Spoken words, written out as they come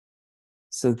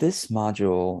So this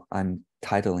module, I'm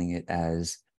titling it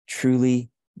as Truly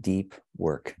Deep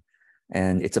Work.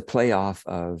 And it's a play off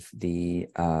of the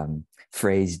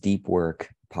phrase deep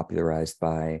work popularized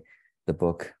by the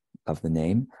book of the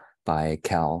name by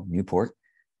Cal Newport.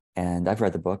 And I've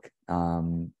read the book.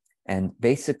 And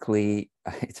basically,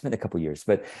 it's been a couple years,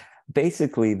 but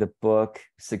basically the book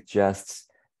suggests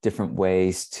different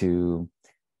ways to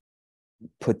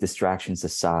put distractions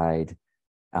aside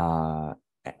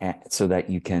so that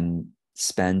you can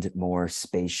spend more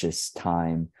spacious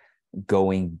time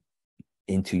going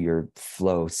into your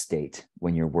flow state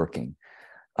when you're working.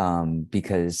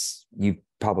 Because you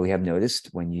probably have noticed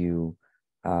when you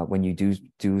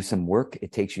do some work,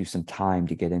 it takes you some time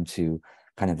to get into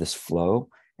kind of this flow,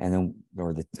 and then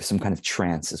some kind of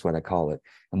trance is what I call it.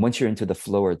 And once you're into the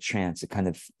flow or trance,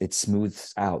 it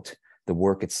smooths out the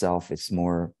work itself. It's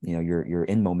more, you're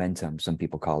in momentum, some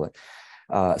people call it.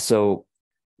 So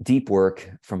deep work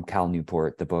from Cal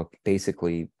Newport, the book,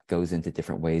 basically goes into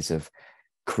different ways of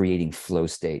creating flow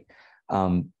state.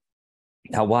 Now,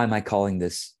 why am I calling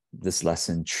this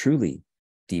lesson truly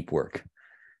deep work?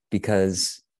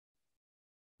 Because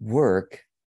work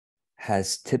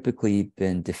has typically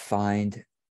been defined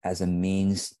as a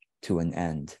means to an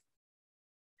end.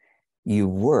 You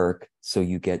work so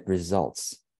you get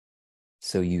results,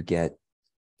 so you get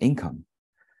income,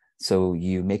 so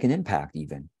you make an impact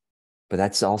even. But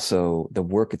that's also, the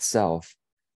work itself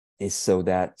is so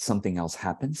that something else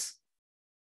happens.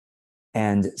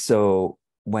 And so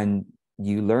when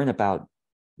you learn about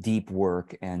deep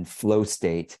work and flow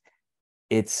state,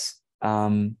 it's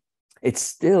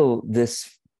still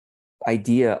this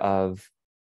idea of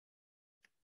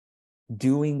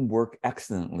doing work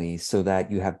excellently so that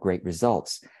you have great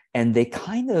results. And they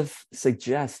kind of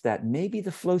suggest that maybe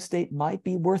the flow state might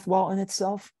be worthwhile in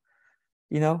itself,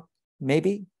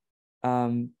 maybe.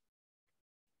 And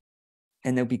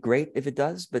it'll be great if it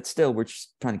does, but still, we're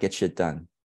just trying to get shit done.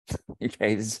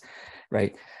 Okay,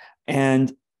 right.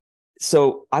 And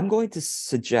so I'm going to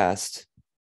suggest,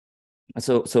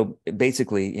 so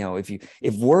basically,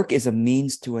 if work is a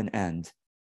means to an end,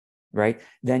 right,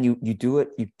 then you do it,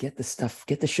 you get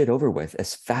the shit over with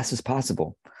as fast as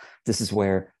possible. This is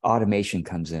where automation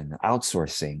comes in,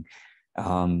 outsourcing,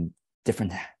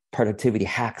 different productivity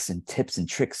hacks and tips and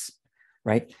tricks,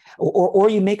 right? Or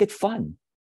you make it fun.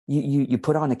 You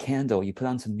put on a candle, you put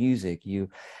on some music, you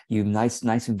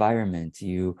nice environment,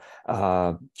 you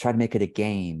try to make it a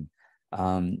game.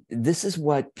 This is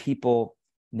what people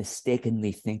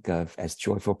mistakenly think of as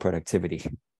joyful productivity.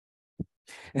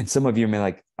 And some of you may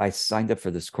like, I signed up for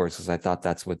this course because I thought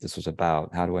that's what this was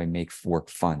about. How do I make work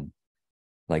fun?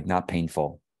 Like not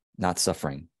painful, not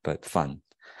suffering, but fun.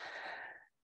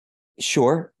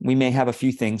 Sure, we may have a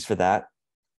few things for that,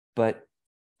 but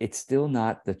it's still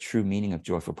not the true meaning of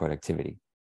joyful productivity.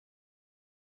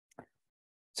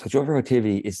 So joyful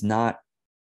productivity is not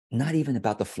even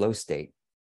about the flow state.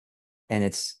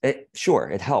 And sure,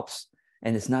 it helps.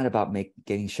 And it's not about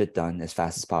getting shit done as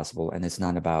fast as possible. And it's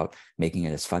not about making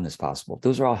it as fun as possible.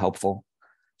 Those are all helpful,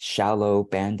 shallow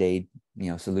Band-Aid,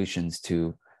 solutions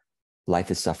to life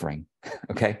is suffering.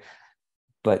 Okay.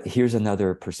 But here's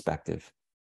another perspective.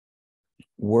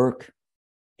 Work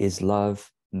is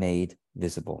love made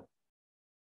visible.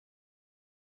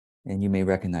 And you may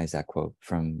recognize that quote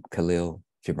from Khalil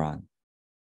Gibran.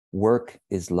 Work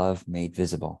is love made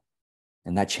visible.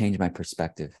 And that changed my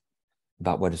perspective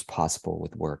about what is possible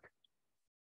with work.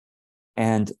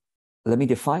 And let me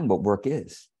define what work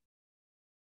is.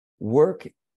 Work,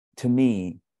 to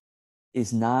me,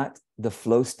 is not the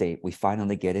flow state we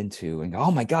finally get into and go, oh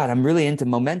my God, I'm really into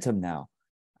momentum now.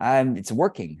 It's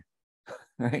working,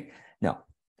 right? No.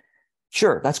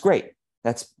 Sure, that's great.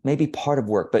 That's maybe part of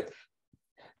work. But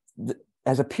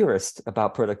as a purist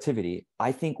about productivity,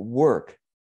 I think work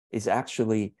is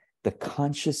actually the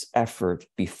conscious effort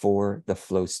before the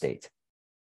flow state.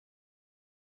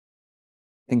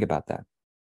 Think about that.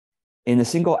 In a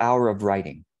single hour of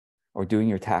writing or doing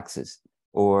your taxes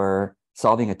or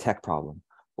solving a tech problem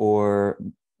or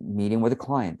meeting with a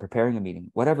client, preparing a meeting,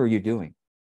 whatever you're doing,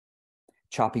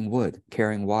 chopping wood,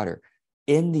 carrying water,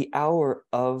 in the hour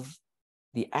of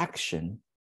the action,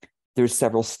 there's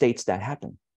several states that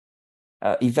happen.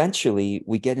 Eventually,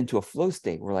 we get into a flow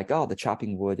state. We're like, oh, the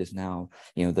chopping wood is now,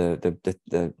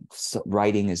 the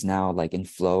writing is now like in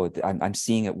flow. I'm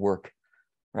seeing it work,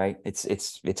 right?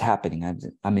 It's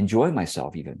happening. I'm enjoying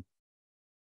myself even.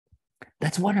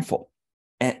 That's wonderful.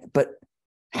 But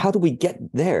how do we get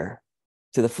there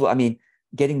to the flow? I mean,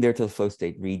 getting there to the flow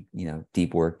state, read,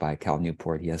 Deep Work by Cal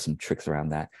Newport. He has some tricks around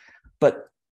that. But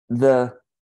the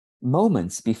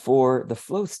moments before the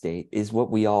flow state is what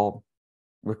we all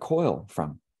recoil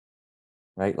from,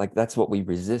 right? Like that's what we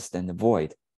resist and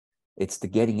avoid. It's the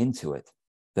getting into it,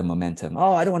 the momentum.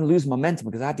 Oh, I don't want to lose momentum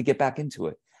because I have to get back into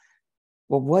it.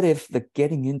 Well, what if the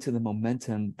getting into the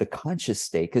momentum, the conscious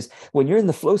state? Because when you're in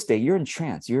the flow state, you're in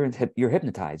trance, you're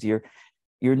hypnotized, you're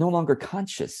no longer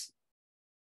conscious.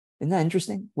 Isn't that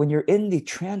interesting? When you're in the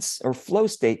trance or flow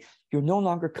state, you're no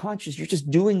longer conscious. You're just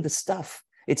doing the stuff.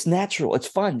 It's natural. It's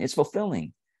fun. It's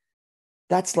fulfilling.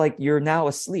 That's like you're now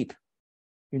asleep.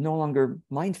 You're no longer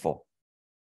mindful.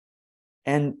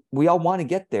 And we all want to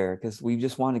get there because we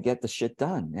just want to get the shit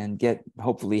done and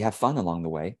hopefully have fun along the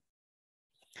way.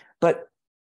 But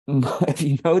if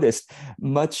you notice,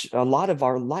 a lot of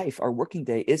our life, our working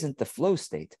day isn't the flow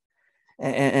state.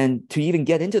 And to even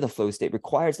get into the flow state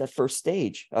requires that first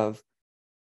stage of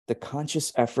the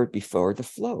conscious effort before the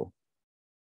flow.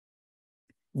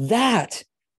 That,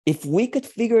 if we could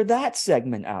figure that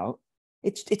segment out,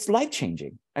 it's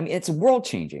life-changing. I mean, it's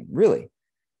world-changing, really,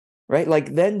 right?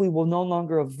 Like then we will no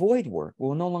longer avoid work. We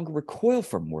will no longer recoil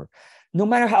from work, no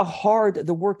matter how hard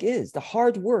the work is. The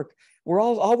hard work, we're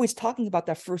always talking about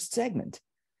that first segment,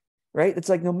 right? It's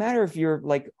like no matter if you're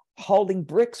like hauling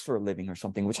bricks for a living or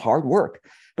something, which is hard work,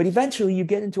 but eventually you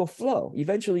get into a flow.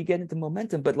 Eventually you get into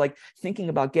momentum, but like thinking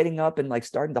about getting up and like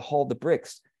starting to haul the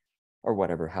bricks or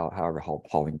whatever, however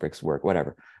hauling bricks work,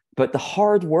 whatever. But the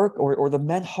hard work or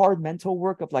the hard mental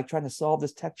work of like trying to solve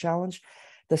this tech challenge,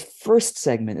 the first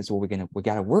segment is what we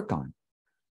got to work on.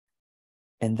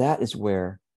 And that is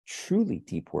where truly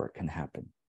deep work can happen.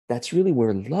 That's really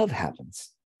where love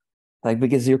happens. Like,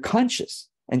 because you're conscious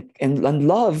and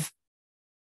love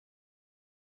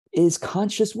is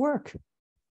conscious work.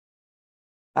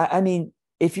 I mean,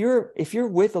 if you're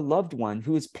with a loved one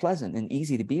who is pleasant and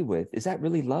easy to be with, is that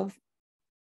really love?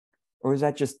 Or is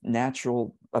that just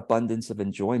natural abundance of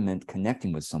enjoyment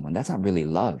connecting with someone? That's not really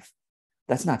love.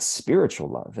 That's not spiritual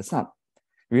love. That's not,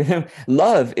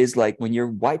 love is like when you're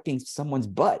wiping someone's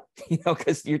butt,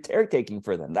 because you're caretaking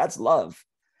for them. That's love,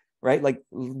 right? Like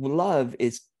love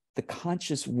is the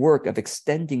conscious work of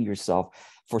extending yourself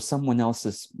for someone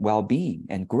else's well-being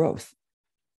and growth.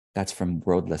 That's from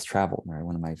Road Less Traveled, right?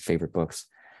 One of my favorite books,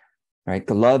 right?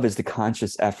 The love is the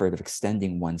conscious effort of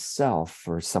extending oneself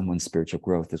for someone's spiritual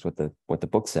growth, is what the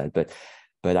book said. But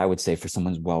I would say for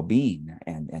someone's well-being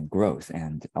and growth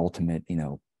and ultimate,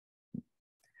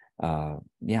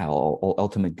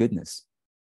 ultimate goodness.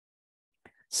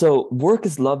 So work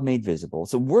is love made visible.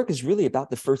 So work is really about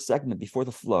the first segment before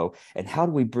the flow. And how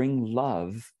do we bring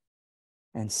love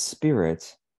and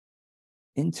spirit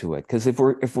into it? Because if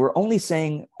we're only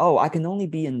saying, oh, I can only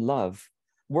be in love,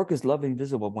 work is love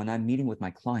invisible when I'm meeting with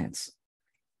my clients.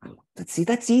 See,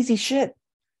 that's easy shit.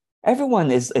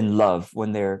 Everyone is in love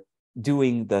when they're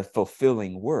doing the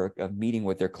fulfilling work of meeting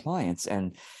with their clients.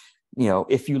 And,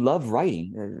 if you love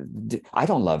writing, I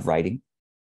don't love writing.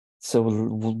 So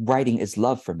writing is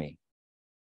love for me.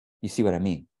 You see what I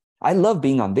mean? I love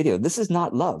being on video. This is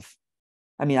not love.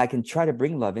 I mean, I can try to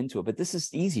bring love into it, but this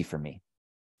is easy for me.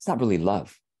 It's not really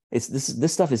love.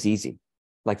 This stuff is easy.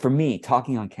 Like for me,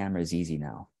 talking on camera is easy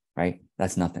now, right?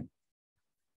 That's nothing.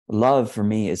 Love for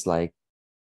me is like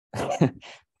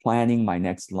planning my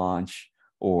next launch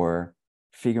or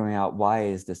figuring out why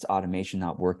is this automation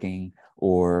not working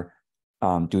or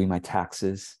doing my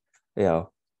taxes.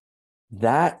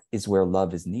 That is where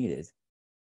love is needed,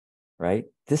 right?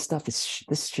 This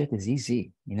shit is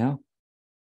easy,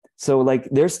 So like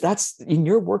that's in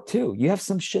your work too. You have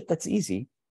some shit that's easy.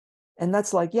 And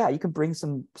that's like, yeah, you can bring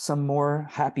some more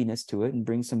happiness to it and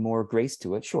bring some more grace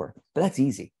to it, sure. But that's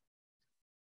easy.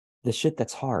 The shit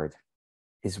that's hard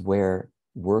is where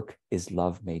work is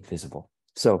love made visible.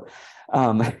 So,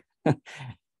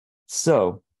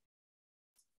 so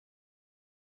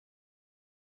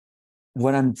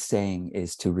what I'm saying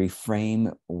is to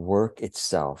reframe work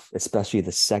itself, especially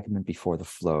the segment before the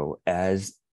flow,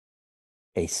 as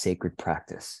a sacred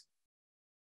practice.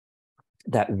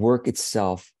 That work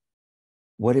itself,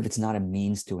 what if it's not a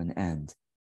means to an end,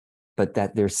 but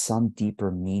that there's some deeper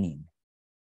meaning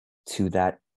to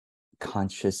that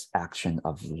conscious action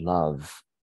of love,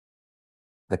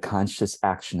 the conscious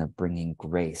action of bringing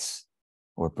grace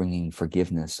or bringing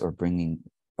forgiveness or bringing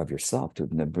of yourself to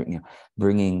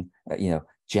bringing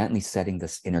gently setting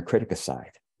this inner critic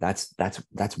aside.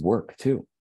 That's work too,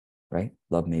 right?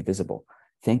 Love made visible.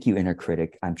 Thank you, inner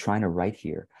critic. I'm trying to write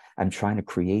here. I'm trying to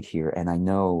create here, and I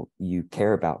know you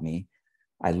care about me.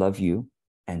 I love you,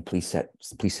 and please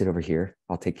sit over here.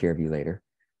 I'll take care of you later.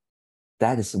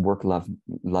 That is work, love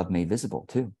made visible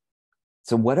too.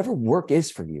 So whatever work is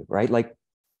for you, right?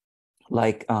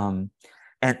 And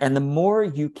the more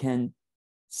you can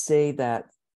say that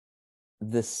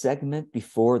the segment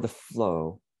before the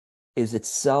flow is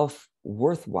itself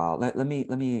worthwhile. Let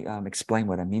me explain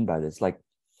what I mean by this. Like,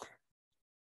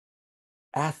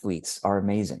 athletes are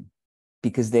amazing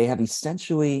because they have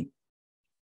essentially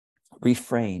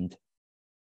reframed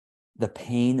the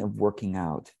pain of working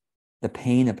out, the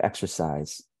pain of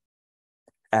exercise,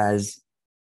 as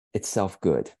itself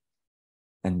good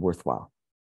and worthwhile.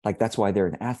 Like, that's why they're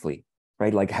an athlete,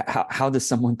 right? Like, how does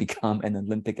someone become an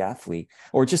Olympic athlete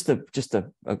or just a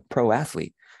pro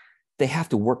athlete? They have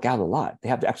to work out a lot. They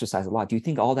have to exercise a lot. Do you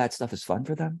think all that stuff is fun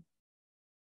for them?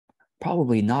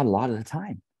 Probably not a lot of the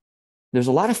time. There's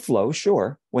a lot of flow,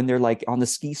 sure, when they're like on the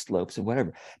ski slopes and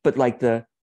whatever. But like the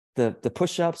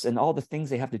push-ups and all the things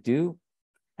they have to do,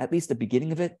 at least the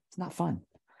beginning of it, it's not fun.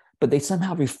 But they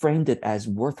somehow reframed it as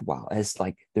worthwhile, as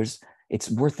like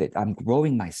it's worth it. I'm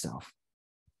growing myself.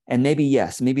 And maybe,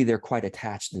 yes, maybe they're quite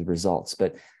attached to the results,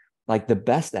 but like the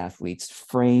best athletes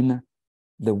frame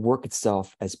the work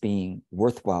itself as being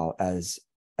worthwhile as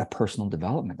a personal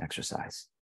development exercise.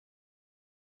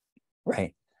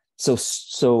 Right. So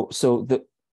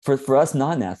for us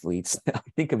non-athletes, I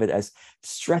think of it as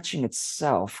stretching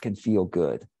itself can feel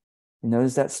good. You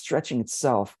notice that stretching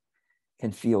itself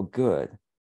can feel good.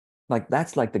 Like,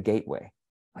 that's like the gateway.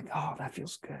 Like, oh, that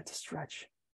feels good to stretch.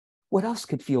 What else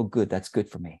could feel good that's good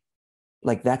for me?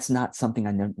 Like, that's not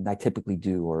something I typically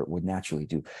do or would naturally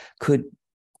do. Could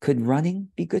running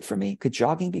be good for me? Could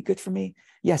jogging be good for me?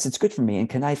 Yes, it's good for me. And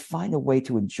can I find a way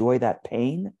to enjoy that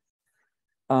pain?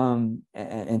 And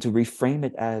to reframe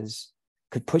it as,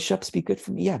 could push-ups be good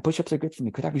for me? Yeah, push-ups are good for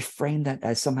me. Could I reframe that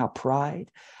as somehow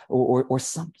pride or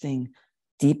something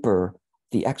deeper,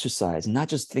 the exercise, not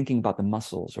just thinking about the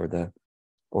muscles or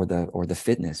the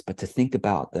fitness, but to think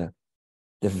about the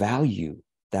value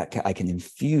that I can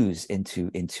infuse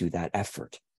into that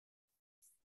effort.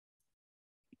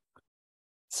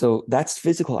 So that's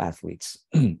physical athletes.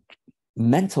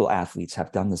 Mental athletes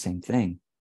have done the same thing,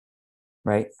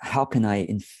 right? How can I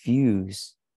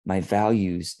infuse my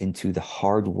values into the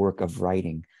hard work of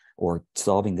writing or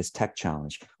solving this tech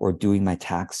challenge or doing my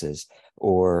taxes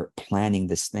or planning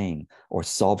this thing or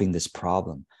solving this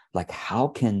problem? Like, how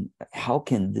can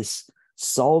this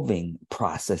solving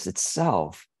process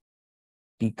itself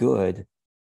be good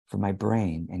for my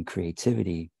brain and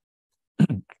creativity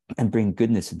and bring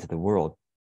goodness into the world?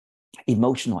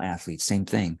 Emotional athletes, same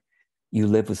thing. You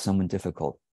live with someone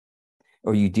difficult,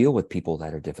 or you deal with people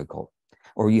that are difficult,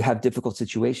 or you have difficult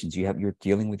situations. You're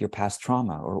dealing with your past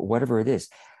trauma or whatever it is.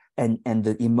 And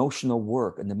the emotional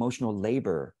work and the emotional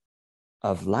labor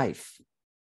of life,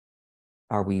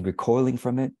 are we recoiling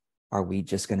from it? Are we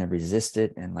just going to resist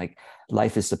it? And like,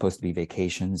 life is supposed to be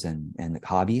vacations and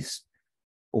hobbies,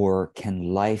 or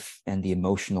can life and the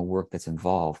emotional work that's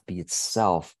involved be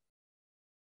itself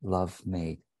love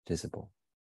made visible?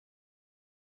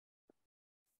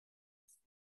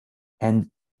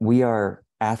 And we are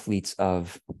athletes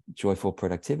of joyful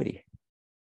productivity,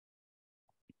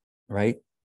 right?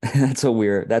 That's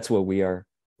what we are.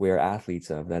 We are athletes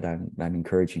of that. I'm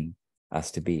encouraging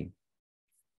us to be.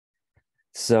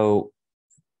 So,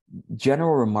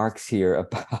 general remarks here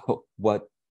about what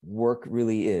work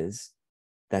really is,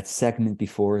 that segment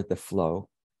before the flow,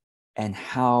 and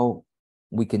how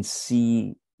we can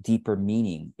see deeper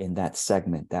meaning in that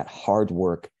segment, that hard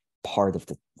work part of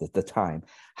the time.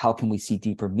 How can we see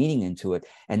deeper meaning into it?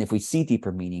 And if we see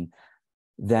deeper meaning,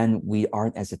 then we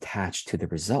aren't as attached to the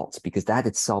results, because that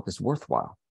itself is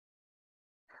worthwhile.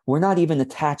 We're not even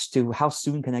attached to how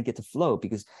soon can I get to flow,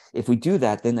 because if we do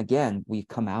that, then again, we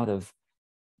come out of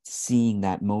seeing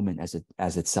that moment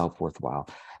as itself worthwhile.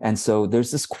 And so there's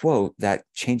this quote that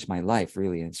changed my life,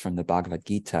 really. It's from the Bhagavad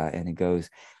Gita, and it goes,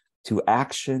 "To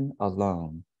action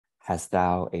alone hast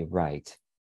thou a right,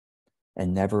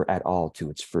 and never at all to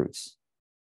its fruits."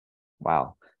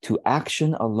 Wow. To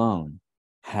action alone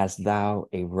hast thou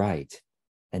a right,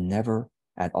 and never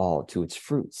at all to its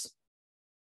fruits.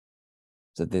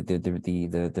 So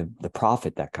the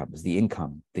profit that comes, the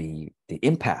income, the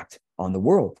impact on the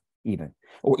world, even,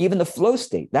 or even the flow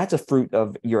state, that's a fruit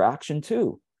of your action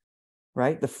too,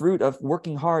 right? The fruit of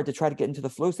working hard to try to get into the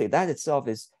flow state, that itself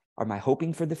is, am I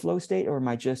hoping for the flow state, or am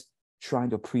I just trying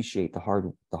to appreciate the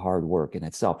hard work in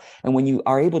itself? And when you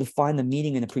are able to find the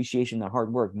meaning and appreciation in the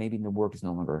hard work, maybe the work is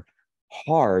no longer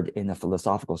hard in a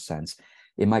philosophical sense.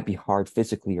 It might be hard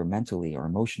physically or mentally or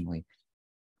emotionally,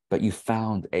 but you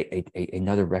found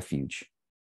another refuge,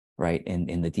 right,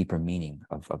 in the deeper meaning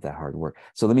of that hard work.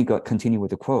 So let me continue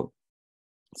with the quote.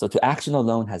 So, to action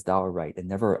alone has thou a right, and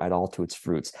never at all to its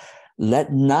fruits.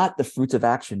 Let not the fruits of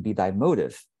action be thy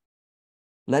motive.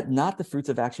 Let not the fruits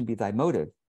of action be thy motive.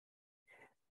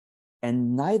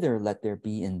 and neither let there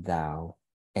be in thou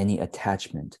any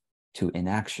attachment to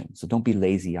inaction. So don't be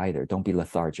lazy either. Don't be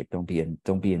lethargic. Don't be in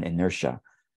inertia.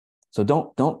 So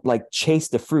don't like chase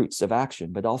the fruits of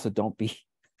action, but also don't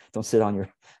sit on your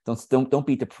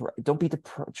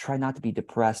try not to be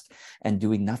depressed and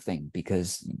doing nothing,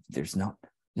 because there's no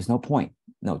point.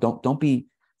 No, don't be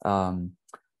what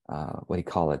do you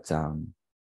call it?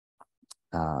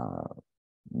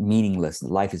 Meaningless.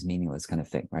 Life is meaningless kind of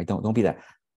thing, right? Don't be that.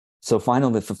 So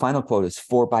the final quote is,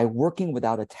 for by working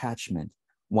without attachment,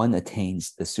 one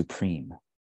attains the supreme.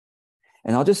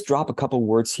 And I'll just drop a couple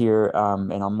words here,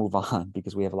 and I'll move on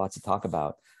because we have lots to talk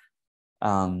about.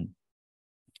 And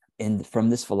from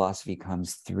this philosophy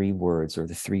comes three words, or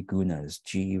the three gunas,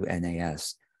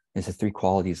 Gunas. It's the three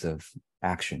qualities of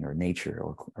action or nature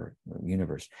or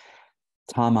universe.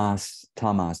 Tamas,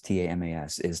 Tamas,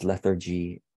 is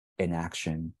lethargy,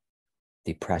 inaction,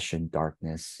 depression,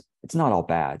 darkness. It's not all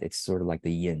bad. It's sort of like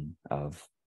the yin of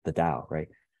the Tao, right?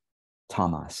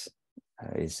 Tamas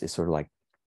is sort of like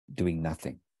doing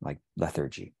nothing, like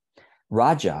lethargy.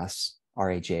 Rajas,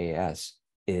 Rajas,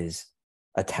 is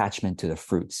attachment to the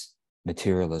fruits,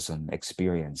 materialism,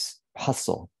 experience,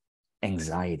 hustle,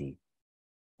 anxiety,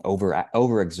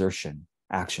 overexertion,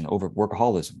 action, over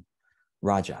workaholism.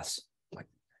 Rajas, like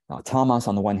tamas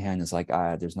on the one hand is like,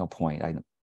 there's no point, I'm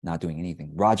not doing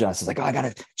anything. Rajas is like, I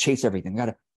gotta chase everything, I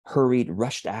gotta hurried,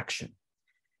 rushed action.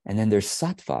 And then there's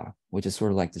sattva, which is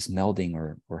sort of like this melding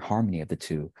or harmony of the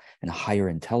two, and a higher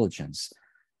intelligence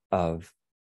of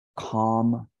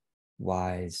calm,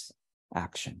 wise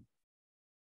action,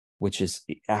 which is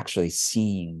actually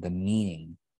seeing the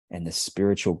meaning and the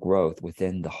spiritual growth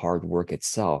within the hard work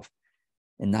itself,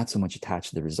 and not so much attached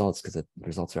to the results, because the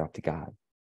results are up to God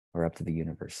or up to the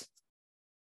universe,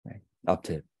 right? Up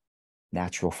to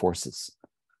natural forces.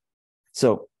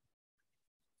 So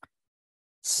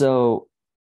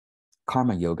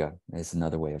karma yoga is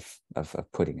another way of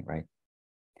putting it, right?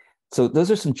 So those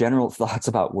are some general thoughts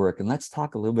about work, and let's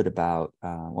talk a little bit about,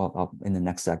 in the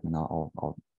next segment,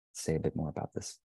 I'll say a bit more about this.